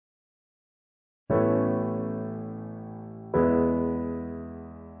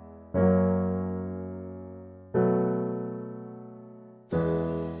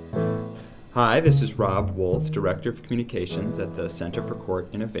Hi, this is Rob Wolf, Director of Communications at the Center for Court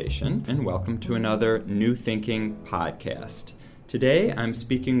Innovation, and welcome to another New Thinking podcast. Today, I'm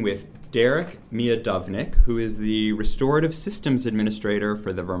speaking with Derek Miodownik, who is the Restorative Systems Administrator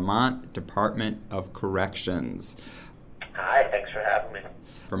for the Vermont Department of Corrections. Hi, thanks for having me.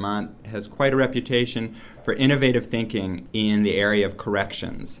 Vermont has quite a reputation for innovative thinking in the area of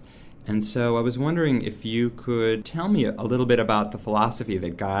corrections. And so I was wondering if you could tell me a little bit about the philosophy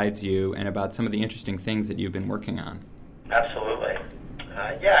that guides you and about some of the interesting things that you've been working on. Absolutely.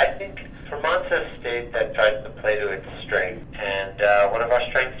 I think Vermont's a state that tries to play to its strength. And one of our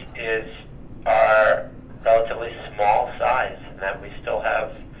strengths is our relatively small size, and that we still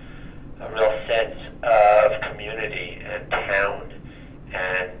have a real sense of community and town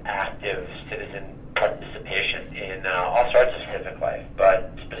and active citizen participation in all sorts of civic life.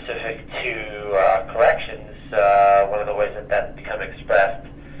 But specific to corrections, one of the ways that that's become expressed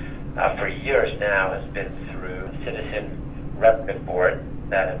for years now has been through citizen representative boards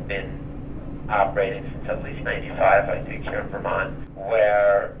that have been operating since at least 95, I think, here in Vermont,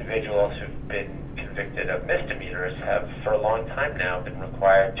 where individuals who've been convicted of misdemeanors have for a long time now been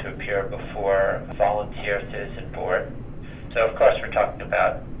required to appear before a volunteer citizen board. So of course we're talking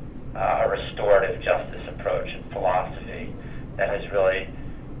about a restorative justice approach and philosophy that has really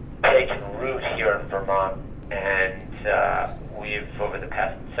taken root here in Vermont, and we've, over the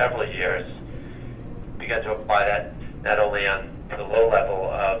past several years, begun to apply that not only on the low level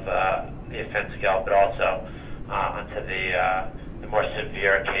of the offense scale, but also onto the more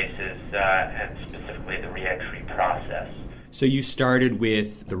severe cases and specifically the reentry process. So you started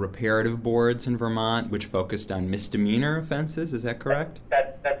with the reparative boards in Vermont, which focused on misdemeanor offenses, is that correct?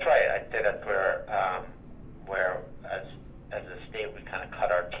 That's right. I'd say that's where as a state, we kind of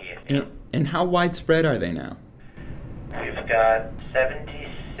cut our teeth. And how widespread are they now? We've got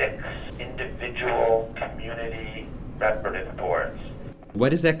 76 individual community reparative boards. What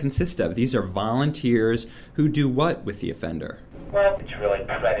does that consist of? These are volunteers who do what with the offender? Well, it's really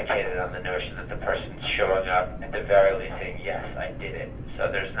predicated on the notion that the person's showing up, at the very least saying, yes, I did it.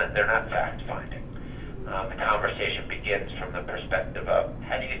 So they're not fact-finding. The conversation begins from the perspective of,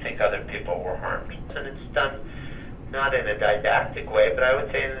 how do you think other people were harmed? And it's done not in a didactic way, but I would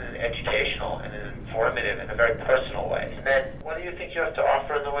say in an educational and an informative and a very personal way. And then, what do you think you have to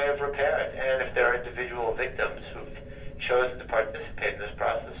offer in the way of repair? And if there are individual victims who've chosen to participate in this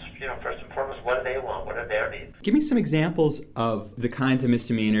process, first and foremost, what do they want? What are their needs? Give me some examples of the kinds of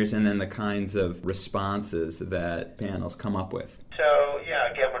misdemeanors and then the kinds of responses that panels come up with. So,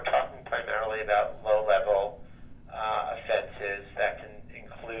 again, we're talking primarily about low-level offenses that can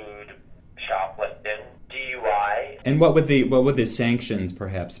include shoplifting, DUI. And what would the sanctions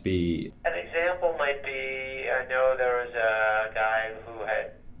perhaps be? An example might be, I know there was a guy who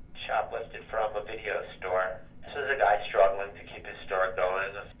had shoplifted from a video store. This was a guy struggling to keep his store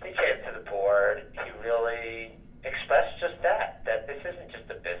going. He came to the board. He really expressed just that this isn't just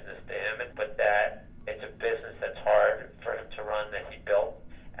a business to him, but that it's a business that's hard for him to run, that he built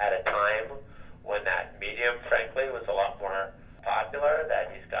at a time when that medium, frankly, was a lot more popular,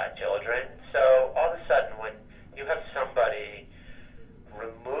 that he's got children. So all of a sudden, when you have somebody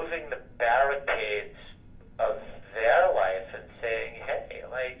removing the barricades of their life and saying, hey,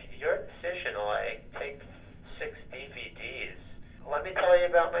 your decision to take 6 DVDs. Let me tell you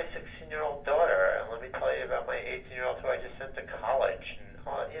about my 16-year-old daughter, and let me tell you about my 18-year-old who I just sent to college.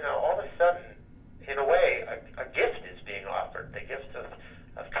 And all of a sudden, in a way, a gift is being offered, the gift of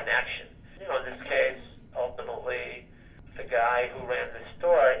connection. In this case, ultimately, the guy who ran the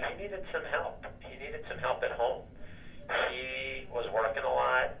store, he needed some help. He needed some help at home. He was working a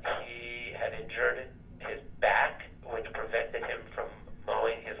lot. He had injured his back, which prevented him from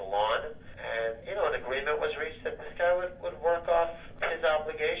mowing his lawn. And, an agreement was reached that this guy would work off his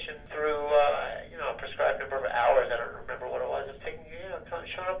obligation through, a prescribed number of hours. I don't remember what it was. Of taking,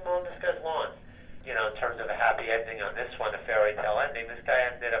 showing up mowing this guy's lawn. In terms of a happy ending on this one, a fairy tale ending, this guy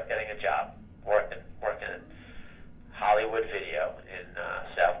ended up getting a job working at Hollywood Video in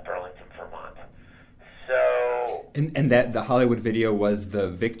South Burlington, Vermont. So. And that the Hollywood Video was the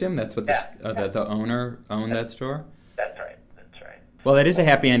victim? That's what the owner owned that store? That's right. Well, that is a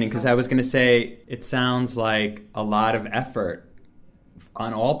happy ending, because I was going to say it sounds like a lot of effort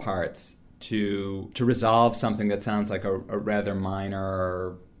on all parts to resolve something that sounds like a rather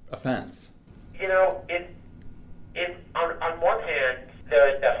minor offense. On one hand,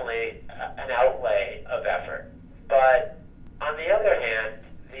 there is definitely an outlay of effort, but on the other hand,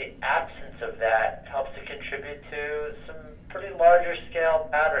 the absence of that helps to contribute to some pretty larger scale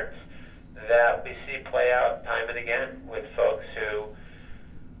patterns that we see play out time and again with folks who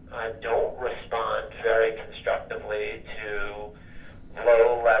don't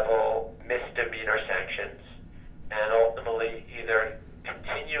misdemeanor sanctions and ultimately either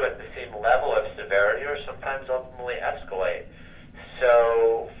continue at the same level of severity or sometimes ultimately escalate.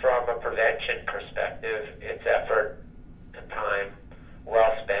 So from a prevention perspective, it's effort and time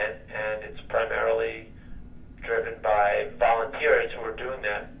well spent, and it's primarily driven by volunteers who are doing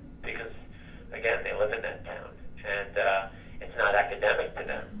that because, again, they live in that town, and it's not academic to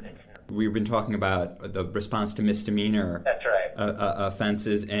them. We've been talking about the response to misdemeanor That's right.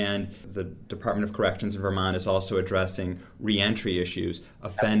 Offenses, and the Department of Corrections in Vermont is also addressing reentry issues,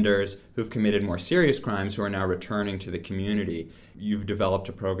 offenders who've committed more serious crimes who are now returning to the community. You've developed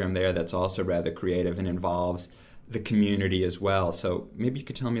a program there that's also rather creative and involves the community as well. So maybe you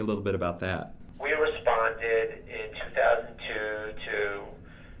could tell me a little bit about that. We responded in 2002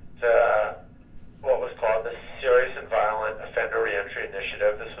 to what was called the Serious and Violent Offender Reentry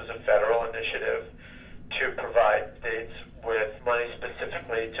Initiative. This was a federal initiative to provide states with money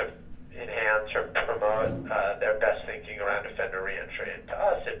specifically to enhance or promote their best thinking around offender reentry. And to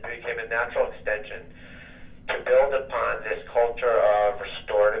us, it became a natural extension to build upon this culture of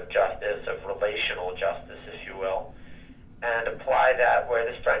restorative justice, of relational justice, if you will, and apply that where,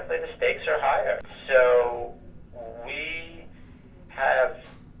 frankly, the stakes are higher. So we have,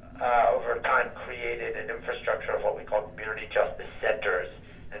 over time, created an infrastructure of what we call community justice centers,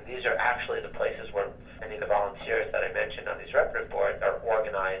 and these are actually the places where many of the volunteers that I mentioned on these reparative boards are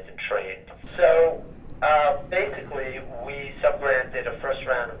organized and trained. So basically, we subgranted a first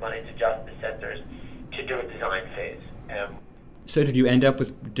round of money to justice centers to do a design phase. So did you end up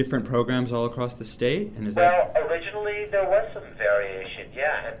with different programs all across the state? And Originally there was some variation,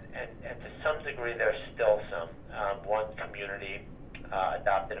 yeah, and to some degree there's still some. One community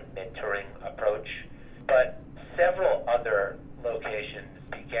adopted a mentoring approach, but several other locations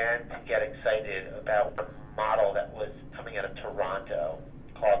began to get excited about a model that was coming out of Toronto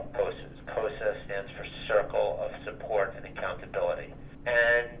called COSA. COSA stands for Circle of Support and Accountability.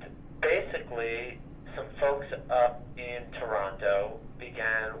 And basically, some folks up in Toronto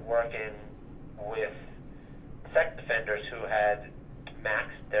began working with sex offenders who had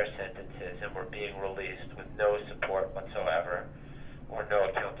maxed their sentences and were being released with no support whatsoever, or no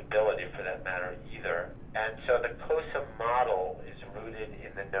accountability for that matter either. And so the COSA model is rooted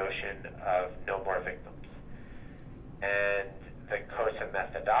in the notion of no more victims. And the COSA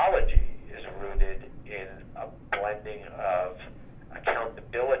methodology is rooted in a blending of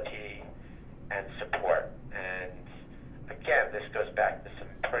accountability and support. And again, this goes back to some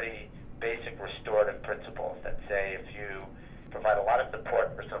pretty basic restorative principles that say if you provide a lot of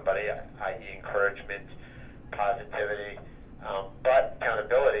support for somebody, i.e. encouragement, positivity, but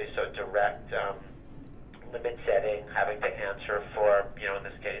accountability, so direct limit setting, having to answer for, in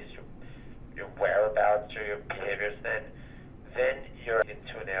this case, your whereabouts or your behaviors, then you're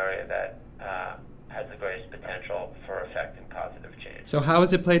into an area that has the greatest potential for effecting positive change. So how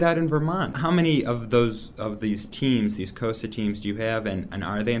has it played out in Vermont? How many of these teams, these COSA teams, do you have, and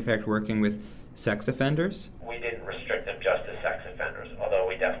are they in fact working with sex offenders? We didn't restrict them just to sex offenders, although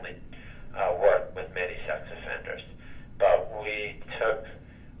we definitely work with many sex offenders. But we took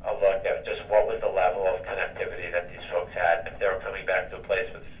a look at just what was the level of connectivity that these folks had. If they were coming back to a place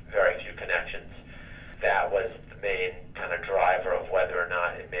with very few connections, that was the main kind of driver of whether or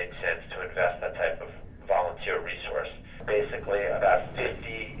not it made sense to invest that type of volunteer resource. Basically, about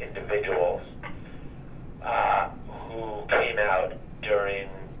 50 individuals who came out during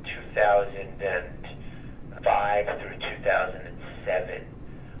 2005 through 2007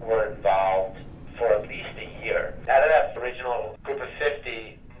 were involved for at least a year. Out of that original group of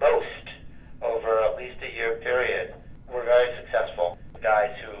 50, most over at least a year period were very successful.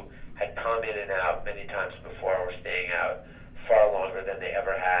 Guys who had come in and out many times before were staying out far longer than they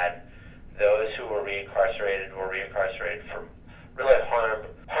ever had. Those who were reincarcerated for really harm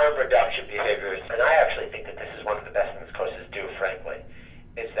reduction behaviors. And I actually think that this is one of the best things COSAs do, frankly,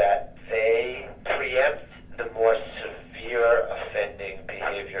 is that they preempt the more severe offending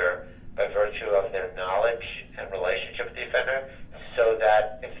behavior by virtue of their knowledge and relationship with the offender, so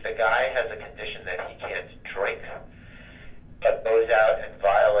that if the guy has a condition that he can't drink, but goes out and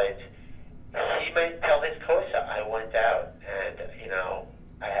violates, he might tell his COSA, I went out and,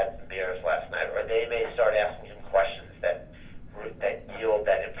 I had some beers last night, or they may start asking him questions that yield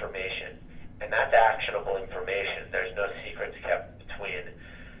that information. And that's actionable information. There's no secrets kept between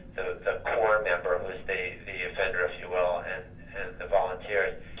the core member, who's the offender, if you will, and the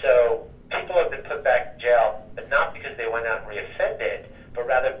volunteers. So people have been put back in jail, but not because they went out and reoffended, but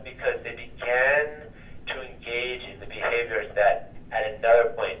rather because they began to engage in the behaviors that at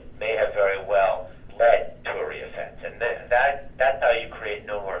another point may have very well led to a reoffense. And that's how you create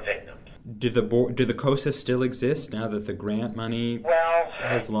no more victims. do the COSA still exist now that the grant money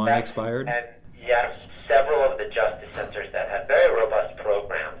has long expired? And yes, several of the justice centers that had very robust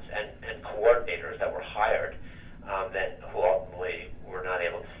programs and coordinators that were hired who ultimately were not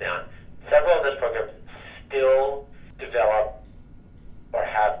able to stay on. Several of those programs still develop or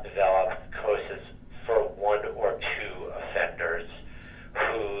have developed COSAs for one or two offenders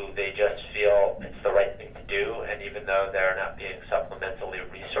who they just feel it's the right thing to do, and even though they're not being supplementally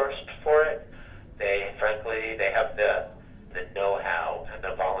resourced for it, they have the know-how and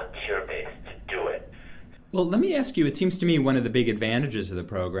the volunteer base to do it. Well, let me ask you, it seems to me one of the big advantages of the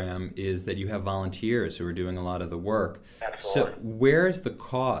program is that you have volunteers who are doing a lot of the work. Absolutely. So where's the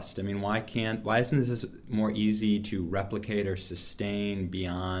cost? I mean, why isn't this more easy to replicate or sustain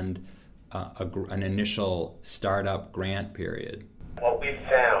beyond an initial startup grant period? What we've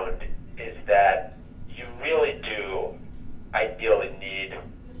found is that you really do ideally need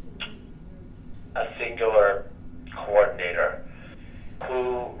a singular coordinator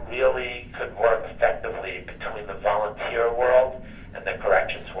who really could work effectively between the volunteer world and the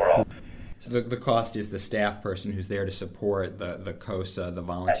corrections world. So the cost is the staff person who's there to support the COSA, the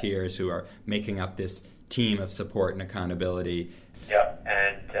volunteers who are making up this team of support and accountability. Yep,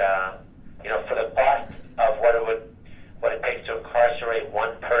 and for the cost of what it takes to incarcerate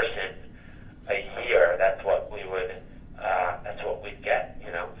one person a year, that's what we'd get.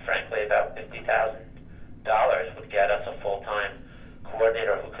 Frankly, about $50,000 would get us a full-time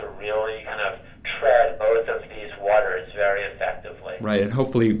coordinator who could really kind of tread both of these waters very effectively. Right, and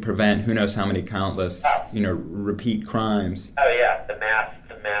hopefully prevent who knows how many countless, repeat crimes. Oh yeah, the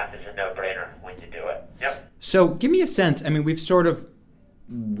math is a no-brainer when you do it. Yep. So give me a sense. I mean, we've sort of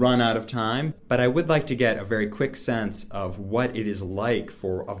run out of time, but I would like to get a very quick sense of what it is like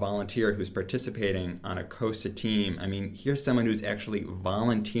for a volunteer who's participating on a COSA team. I mean, here's someone who's actually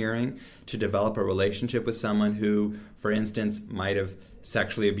volunteering to develop a relationship with someone who, for instance, might have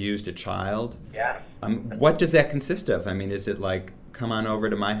sexually abused a child. Yes. What does that consist of? I mean, is it like, come on over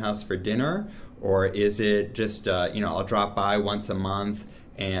to my house for dinner? Or is it just, I'll drop by once a month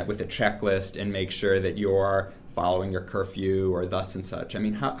and with a checklist and make sure that you're following your curfew or thus and such? I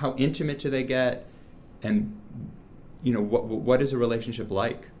mean, how intimate do they get? And, what is a relationship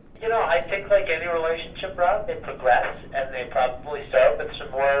like? I think like any relationship, Rob, they progress and they probably start with some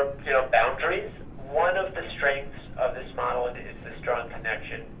more, boundaries. One of the strengths of this model is the strong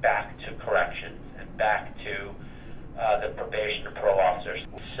connection back to corrections and back to the probation and parole officers.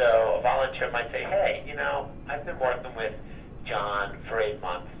 So a volunteer might say, hey, I've been working with John for 8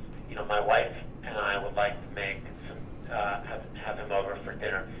 months. My wife and I would like to make have him over for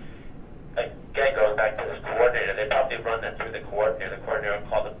dinner. Again, going back to this coordinator, they probably run that through the coordinator. The coordinator will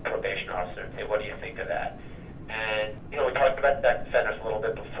call the probation officer and say, what do you think of that? And, we talked about sex offenders a little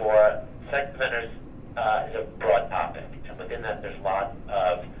bit before. Sex offenders is a broad topic, and within that there's a lot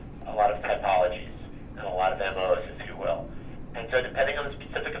of typologies and a lot of MOs, if you will. And so depending on the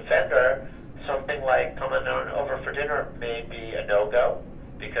specific offender, something like coming over for dinner may be a no-go,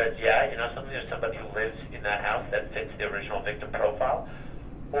 because there's somebody who lives in that house that fits the original victim profile,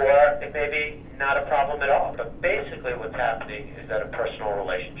 or it may be not a problem at all. But basically what's happening is that a personal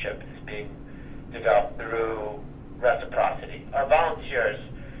relationship is being developed through reciprocity. Our volunteers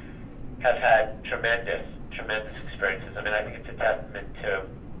have had tremendous experiences. I mean, I think it's a testament to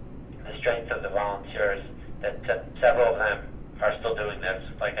the strength of the volunteers that several of them are still doing this,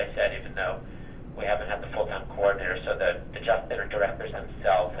 like I said, even though we haven't had the full-time coordinator, so the justice center directors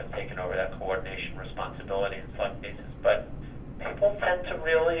themselves have taken over that coordination responsibility in some cases. But people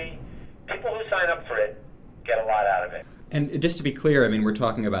who sign up for it get a lot out of it. And just to be clear, I mean, we're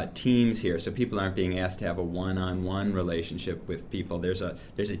talking about teams here, so people aren't being asked to have a one-on-one relationship with people. There's a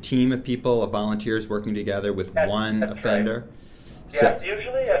team of people, of volunteers working together with one offender. Right. So,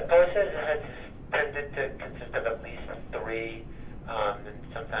 usually a COSA has tended to consist of at least 3, and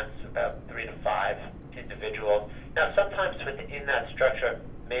sometimes about 3 to 5 individuals. Now, sometimes within that structure,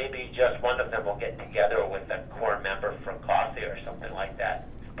 maybe just one of them will get together with a core member for coffee or something like that.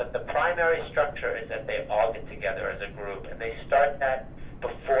 But the primary structure is that they all get together as a group, and they start that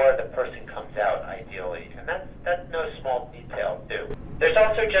before the person comes out, ideally. And that's no small detail, too. There's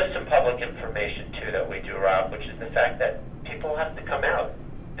also just some public information, too, that we do, Rob, which is the fact that people have to come out.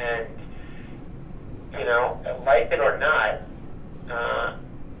 And, like it or not,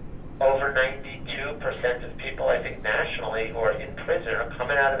 over 92% of people, I think, nationally who are in prison are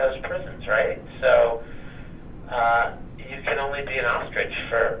coming out of those prisons, right? So you can only be an ostrich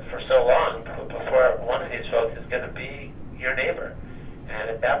for so long before one of these folks is going to be your neighbor. And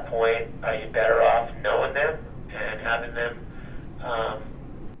at that point, are you better off knowing them and having them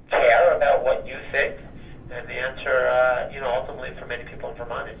care about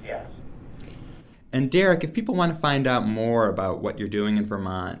Vermont is yes. And Derek, if people want to find out more about what you're doing in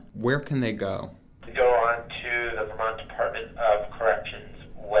Vermont, where can they go? Go on to the Vermont Department of Corrections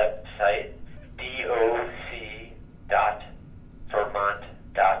website,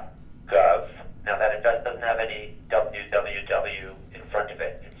 doc.vermont.gov. Now that address doesn't have any www in front of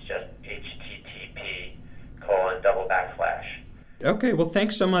it. It's just http://. Okay, well,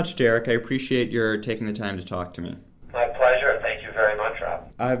 thanks so much, Derek. I appreciate your taking the time to talk to me. My pleasure. Thank you very much,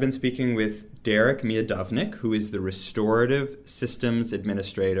 Rob. I've been speaking with Derek Miodownik, who is the Restorative Systems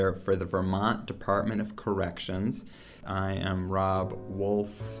Administrator for the Vermont Department of Corrections. I am Rob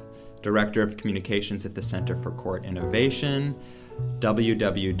Wolf, Director of Communications at the Center for Court Innovation,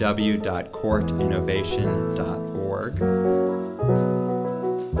 www.courtinnovation.org.